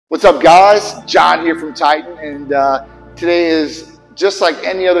What's up, guys? John here from Titan, and today is just like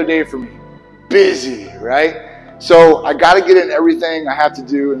any other day for me. Busy, right? So I got to get in everything I have to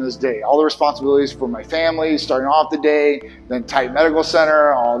do in this day. All the responsibilities for my family, starting off the day, then Titan Medical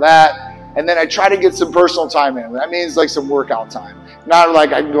Center, all that. And then I try to get some personal time in. That means like some workout time. Not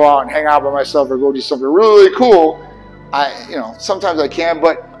like I can go out and hang out by myself or go do something really cool. Sometimes I can,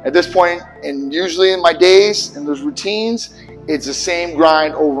 but at this point, and usually in my days and those routines, it's the same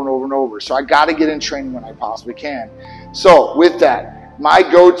grind over and over and over. So I got to get in training when I possibly can. So with that, my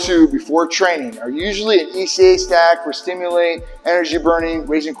go-to before training are usually an ECA stack for stimulate, energy burning,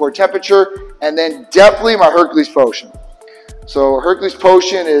 raising core temperature, and then definitely my Hercules Potion. So Hercules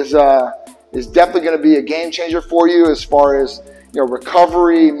Potion is definitely going to be a game changer for you as far as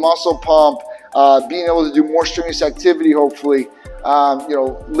recovery, muscle pump, being able to do more strenuous activity, hopefully,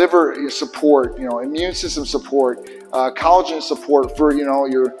 liver support, immune system support, collagen support for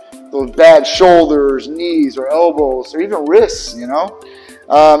those bad shoulders, knees, or elbows, or even wrists, and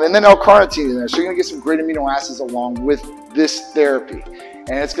then L-carnitine in there. So you're gonna get some great amino acids along with this therapy,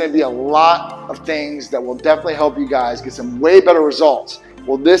 and it's gonna be a lot of things that will definitely help you guys get some way better results.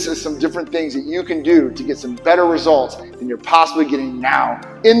 Well, this is some different things that you can do to get some better results than you're possibly getting now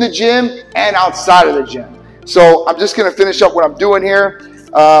in the gym and outside of the gym. So I'm just gonna finish up what I'm doing here.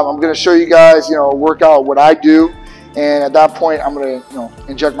 I'm gonna show you guys, workout, what I do. And at that point, I'm gonna,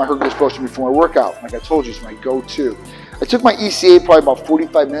 inject my Hercules Potion before my workout. Like I told you, it's my go-to. I took my ECA probably about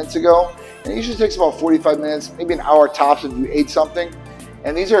 45 minutes ago, and it usually takes about 45 minutes, maybe an hour tops if you ate something.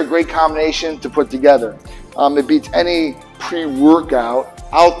 And these are a great combination to put together. It beats any pre-workout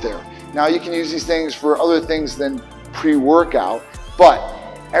out there. Now you can use these things for other things than pre-workout, but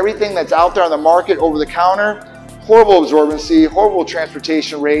everything that's out there on the market over the counter, horrible absorbency, horrible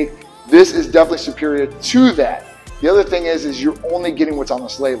transportation rate. This is definitely superior to that. The other thing is you're only getting what's on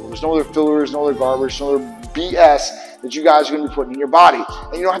this label. There's no other fillers, no other garbage, no other BS that you guys are gonna be putting in your body.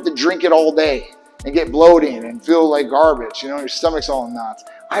 And you don't have to drink it all day and get bloating and feel like garbage, your stomach's all in knots.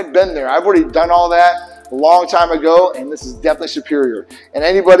 I've been there, I've already done all that a long time ago, and this is definitely superior. And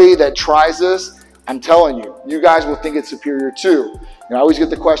anybody that tries this, I'm telling you, you guys will think it's superior too. I always get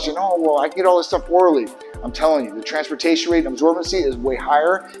the question, oh, well, I can get all this stuff orally. I'm telling you, the transportation rate and absorbency is way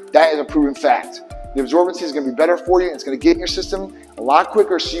higher. That is a proven fact. The absorbency is going to be better for you, and it's going to get in your system a lot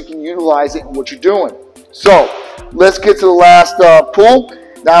quicker so you can utilize it in what you're doing. So let's get to the last pull.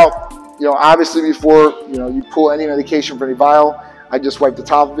 Now, obviously before you pull any medication from any vial, I just wipe the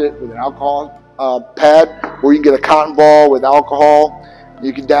top of it with an alcohol pad, or you can get a cotton ball with alcohol.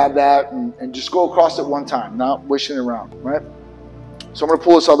 You can dab that and just go across it one time, not wishing it around, right? So I'm going to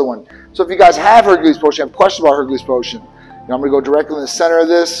pull this other one. So if you guys have Hercules Potion, have questions about Hercules Potion, I'm going to go directly in the center of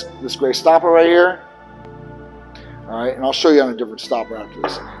this gray stopper right here. All right, and I'll show you on a different stopper after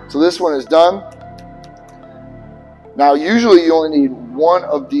this. So this one is done. Now, usually you only need one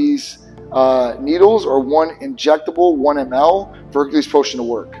of these needles or one injectable, 1 ml for Hercules Potion to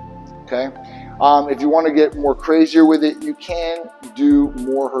work, okay? If you want to get more crazier with it, you can do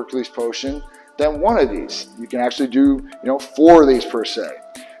more Hercules Potion than one of these. You can actually do, 4 of these per se.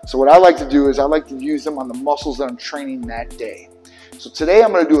 So what I like to do is I like to use them on the muscles that I'm training that day. So today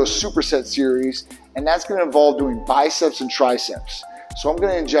I'm going to do a superset series, and that's going to involve doing biceps and triceps. So I'm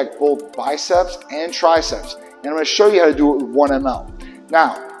going to inject both biceps and triceps, and I'm going to show you how to do it with 1 ml.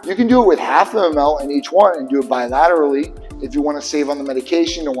 Now, you can do it with half an ml in each one and do it bilaterally if you want to save on the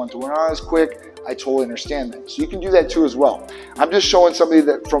medication, don't want to run on as quick. I totally understand that. So you can do that too as well. I'm just showing somebody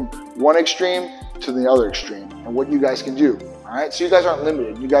that from one extreme to the other extreme and what you guys can do. All right, so you guys aren't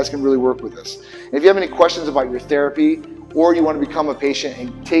limited. You guys can really work with this. And if you have any questions about your therapy, or you want to become a patient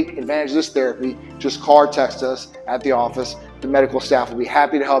and take advantage of this therapy, just call or text us at the office. The medical staff will be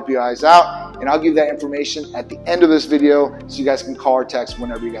happy to help you guys out, and I'll give that information at the end of this video so you guys can call or text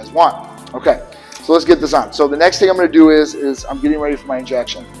whenever you guys want. Okay, so let's get this on. So the next thing I'm going to do is I'm getting ready for my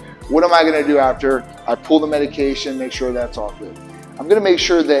injection. What am I going to do after I pull the medication, make sure that's all good? I'm going to make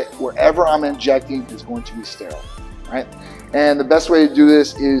sure that wherever I'm injecting is going to be sterile, right? And the best way to do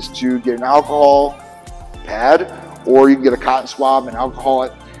this is to get an alcohol pad, or you can get a cotton swab and alcohol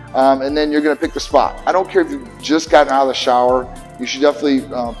it, and then you're going to pick the spot. I don't care if you've just gotten out of the shower. You should definitely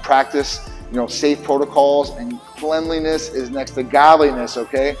practice, safe protocols, and cleanliness is next to godliness,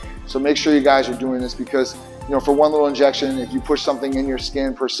 okay? So make sure you guys are doing this because, for one little injection, if you push something in your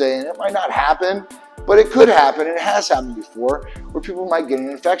skin per se, and it might not happen, but it could happen, and it has happened before, where people might get an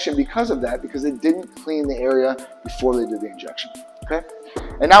infection because of that, because they didn't clean the area before they did the injection, okay?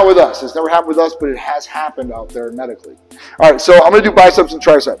 And not with us. It's never happened with us, but it has happened out there medically. All right, so I'm going to do biceps and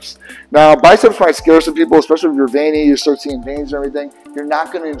triceps. Now, biceps might scare some people, especially if you're veiny, you start seeing veins and everything. You're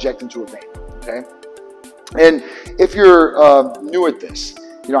not going to inject into a vein, okay? And if you're new at this,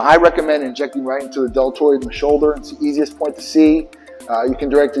 you know, I recommend injecting right into the deltoid in the shoulder. It's the easiest point to see. You can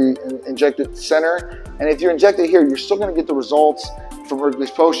directly inject it center. And if you inject it here, you're still going to get the results from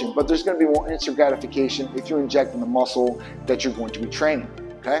Hercules Potion, but there's going to be more instant gratification if you inject in the muscle that you're going to be training,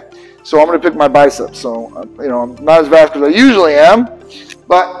 okay? So I'm going to pick my biceps. So, you know, I'm not as vascular as I usually am,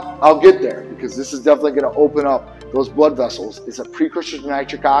 but I'll get there because this is definitely going to open up those blood vessels. It's a precursor to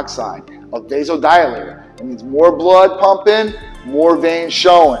nitric oxide, a vasodilator. It means more blood pumping, more veins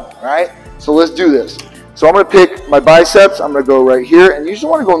showing, right? So let's do this. So I'm going to pick my biceps. I'm going to go right here, and you usually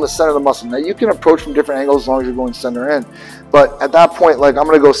want to go in the center of the muscle. Now you can approach from different angles as long as you're going center in, but at that point, like I'm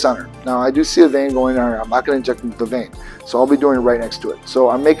going to go center. Now I do see a vein going there. I'm not going to inject into the vein, so I'll be doing it right next to it. So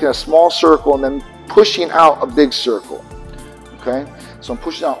I'm making a small circle and then pushing out a big circle. Okay, so I'm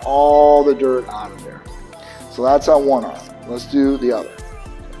pushing out all the dirt out of there. So that's on one arm. Let's do the other.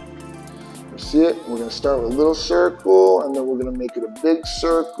 See it? We're going to start with a little circle, and then we're going to make it a big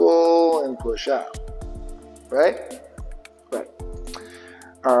circle and push out. Right? Right.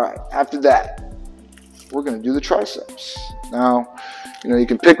 All right. After that, we're going to do the triceps. Now, you know, you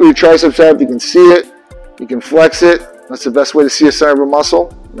can pick where your triceps at. You can see it. You can flex it. That's the best way to see a center of a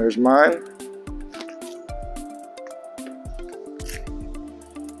muscle. There's mine.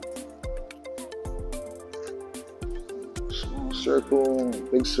 Small circle,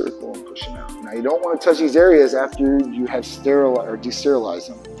 big circle, and pushing out. Now, you don't want to touch these areas after you have sterilized or desterilized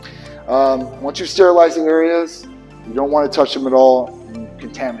them. Once you sterilize the areas, you don't want to touch them at all and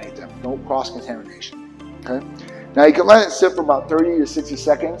contaminate them. No cross-contamination, okay? Now you can let it sit for about 30 to 60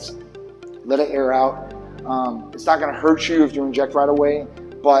 seconds. Let it air out. It's not going to hurt you if you inject right away,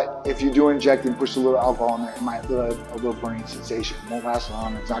 but if you do inject and push a little alcohol in there, it might let a little burning sensation. It won't last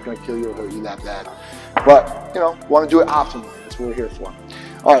long. It's not going to kill you or hurt you that bad. But, you know, you want to do it optimally. That's what we're here for.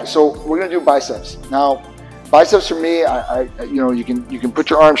 All right, so we're going to do biceps. Now, biceps for me, you know, you can put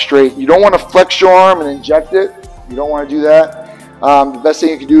your arm straight. You don't want to flex your arm and inject it. You don't want to do that. The best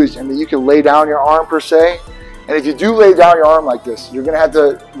thing you can do is, I mean, you can lay down your arm per se. And if you do lay down your arm like this, you're going to have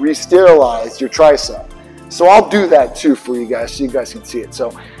to re-sterilize your tricep. So I'll do that too for you guys so you guys can see it.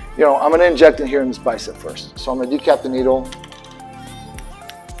 So, you know, I'm going to inject in here in this bicep first. So I'm going to decap the needle.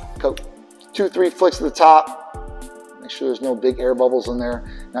 2-3 flicks to the top. Make sure there's no big air bubbles in there.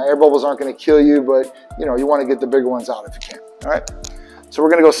 Now, air bubbles aren't going to kill you, but, you know, you want to get the bigger ones out if you can. All right? So we're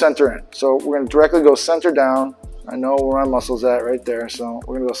going to go center in. So we're going to directly go center down. I know where my muscle's at right there. So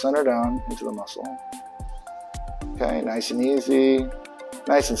we're going to go center down into the muscle. Okay, nice and easy.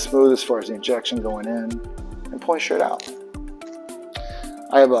 Nice and smooth as far as the injection going in. And point straight out.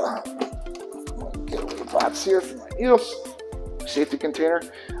 I have a, get a little box here for my needles. Safety container.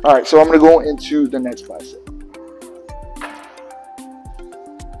 All right, so I'm going to go into the next bicep.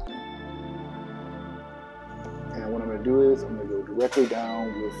 And what I'm going to do is I'm going to go directly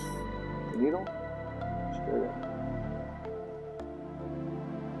down with the needle. Straight up.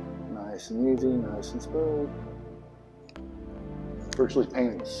 Nice and easy, nice and smooth. Virtually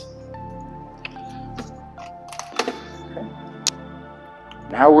painless. Okay.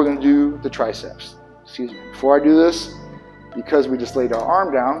 Now we're going to do the triceps. Excuse me. Before I do this, because we just laid our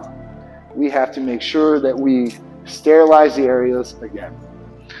arm down, we have to make sure that we sterilize the areas again.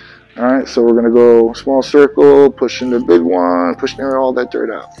 All right, so we're going to go small circle, pushing the big one, pushing all that dirt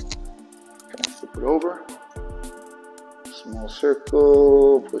out. Okay, flip it over. Small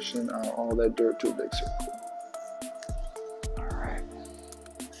circle, pushing out all that dirt to a big circle. All right.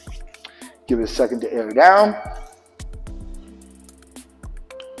 Give it a second to air down.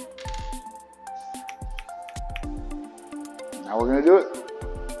 Now we're going to do it.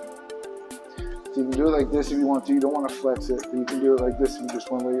 So you can do it like this if you want to. You don't want to flex it, but you can do it like this if you just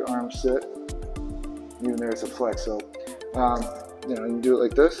want to let your arms sit. Even there it's a flex, so you know, you can do it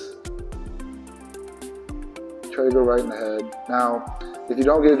like this. Try to go right in the head. Now, if you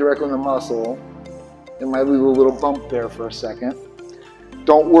don't get it directly in the muscle, it might leave a little bump there for a second.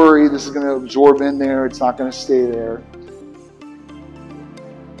 Don't worry, this is going to absorb in there. It's not going to stay there.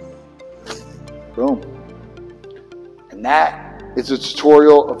 Boom. And that is a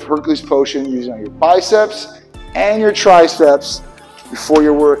tutorial of Hercules Potion using on your biceps and your triceps before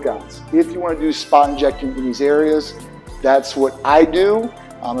your workouts. If you want to do spot injecting in these areas, that's what I do.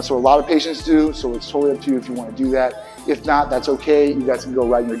 That's what a lot of patients do, so it's totally up to you if you want to do that. If not, that's okay. You guys can go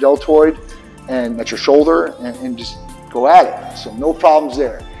right in your deltoid and at your shoulder and just go at it. So no problems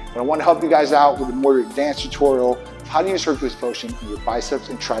there. But I want to help you guys out with a more advanced tutorial of how to use Hercules Potion in your biceps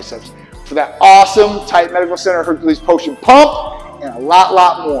and triceps for that awesome Titan Medical Center Hercules Potion pump and a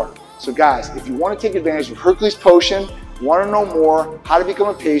lot more. So guys, if you want to take advantage of Hercules Potion, want to know more, how to become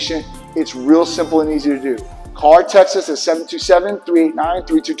a patient, it's real simple and easy to do. Call or text us at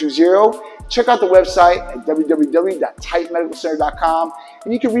 727-389-3220. Check out the website at www.titanmedicalcenter.com,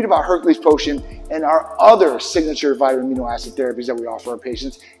 and you can read about Hercules Potion and our other signature vitamin amino acid therapies that we offer our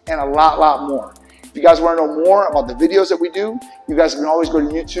patients, and a lot more. If you guys want to know more about the videos that we do, you guys can always go to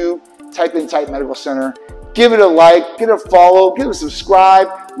YouTube, type in Titan Medical Center, give it a like, give it a follow, give it a subscribe.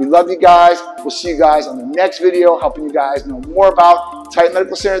 We love you guys. We'll see you guys on the next video, helping you guys know more about Titan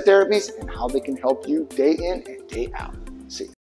Medical Center therapies and how they can help you day in and day out. See you.